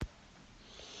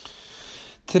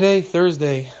Today,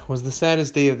 Thursday, was the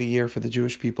saddest day of the year for the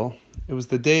Jewish people. It was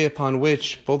the day upon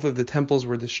which both of the temples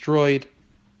were destroyed,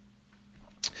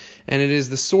 and it is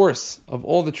the source of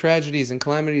all the tragedies and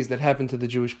calamities that happened to the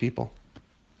Jewish people.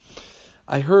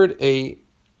 I heard a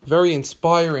very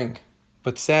inspiring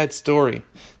but sad story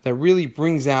that really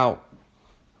brings out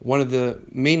one of the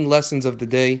main lessons of the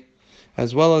day,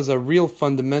 as well as a real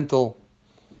fundamental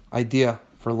idea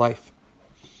for life.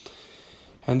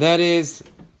 And that is,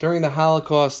 during the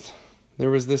Holocaust, there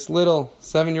was this little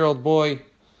 7-year-old boy.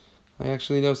 I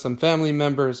actually know some family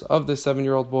members of this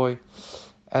 7-year-old boy.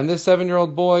 And this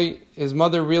 7-year-old boy, his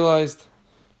mother realized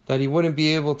that he wouldn't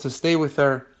be able to stay with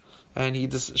her. And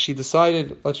she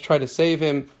decided, let's try to save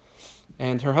him.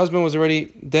 And her husband was already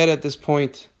dead at this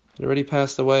point. He already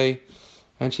passed away.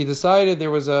 And she decided there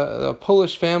was a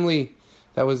Polish family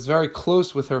that was very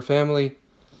close with her family,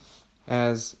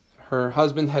 as her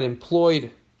husband had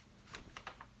employed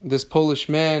this Polish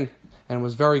man and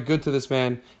was very good to this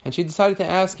man. And she decided to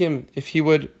ask him if he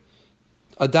would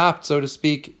adopt, so to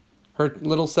speak, her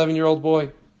little 7-year-old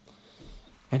boy.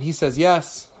 And he says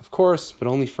yes, of course, but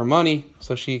only for money.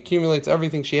 So she accumulates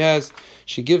everything she has.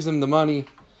 She gives him the money.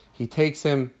 He takes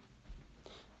him,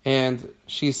 and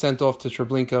she's sent off to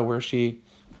Treblinka, where she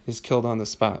is killed on the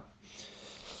spot.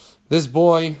 This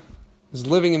boy is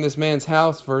living in this man's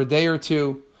house for a day or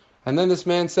two, and then this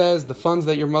man says, the funds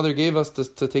that your mother gave us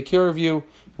to take care of you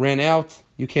ran out.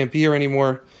 You can't be here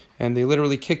anymore. And they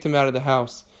literally kicked him out of the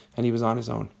house, and he was on his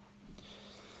own.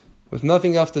 With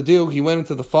nothing else to do, he went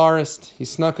into the forest, he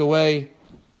snuck away,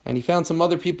 and he found some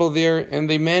other people there, and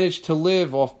they managed to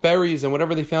live off berries and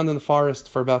whatever they found in the forest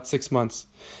for about 6 months.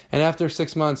 And after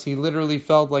 6 months, he literally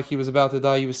felt like he was about to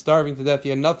die. He was starving to death. He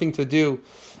had nothing to do,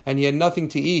 and he had nothing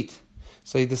to eat.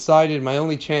 So he decided, my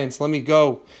only chance, let me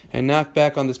go and knock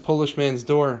back on this Polish man's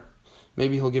door.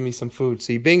 Maybe he'll give me some food.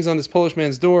 So he bangs on this Polish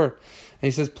man's door, and he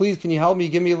says, please, can you help me?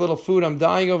 Give me a little food. I'm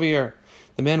dying over here.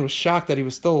 The man was shocked that he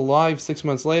was still alive 6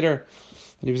 months later,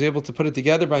 and he was able to put it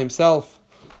together by himself.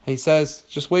 And he says,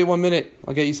 just wait 1 minute.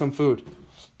 I'll get you some food.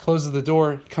 Closes the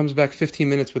door, comes back 15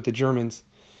 minutes with the Germans,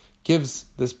 gives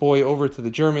this boy over to the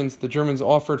Germans. The Germans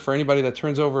offered for anybody that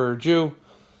turns over a Jew,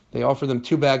 they offered them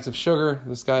 2 bags of sugar.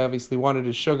 This guy obviously wanted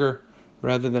his sugar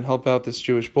rather than help out this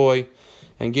Jewish boy,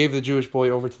 and gave the Jewish boy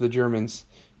over to the Germans,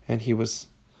 and he was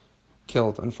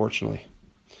killed, unfortunately.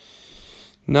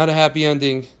 Not a happy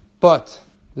ending, but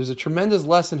there's a tremendous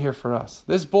lesson here for us.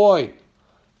 This boy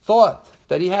thought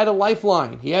that he had a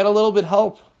lifeline. He had a little bit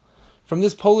help from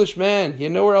this Polish man. He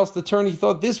had nowhere else to turn. He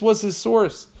thought this was his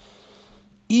source.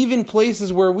 Even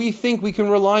places where we think we can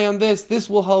rely on this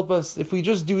will help us. If we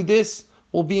just do this,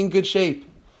 we'll be in good shape.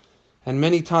 And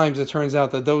many times it turns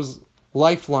out that those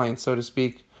lifelines, so to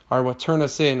speak, are what turn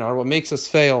us in, are what makes us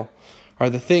fail, are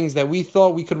the things that we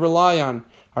thought we could rely on,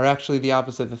 are actually the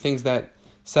opposite, the things that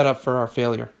set up for our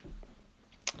failure.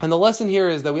 And the lesson here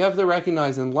is that we have to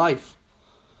recognize in life,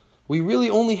 we really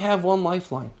only have one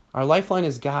lifeline. Our lifeline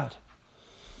is God.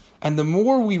 And the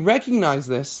more we recognize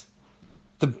this,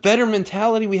 the better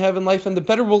mentality we have in life, and the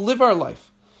better we'll live our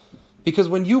life. Because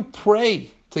when you pray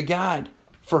to God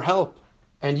for help,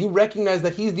 and you recognize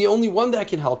that He's the only one that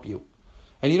can help you,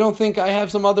 and you don't think, I have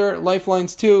some other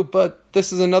lifelines too, but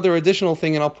this is another additional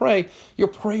thing and I'll pray, your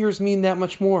prayers mean that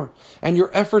much more. And your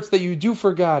efforts that you do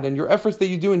for God and your efforts that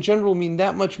you do in general mean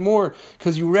that much more,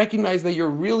 because you recognize that you're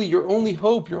really your only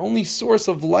hope, your only source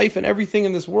of life and everything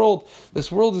in this world.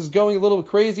 This world is going a little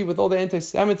crazy with all the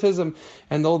anti-Semitism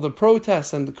and all the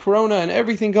protests and the corona and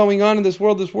everything going on in this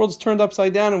world. This world's turned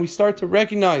upside down, and we start to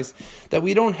recognize that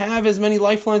we don't have as many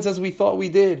lifelines as we thought we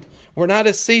did. We're not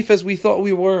as safe as we thought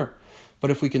we were. But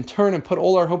if we can turn and put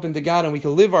all our hope into God, and we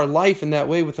can live our life in that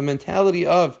way with the mentality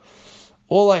of,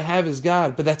 all I have is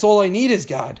God, but that's all I need is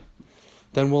God,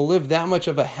 then we'll live that much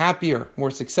of a happier, more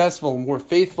successful, more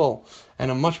faithful, and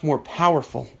a much more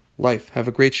powerful life. Have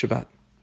a great Shabbat.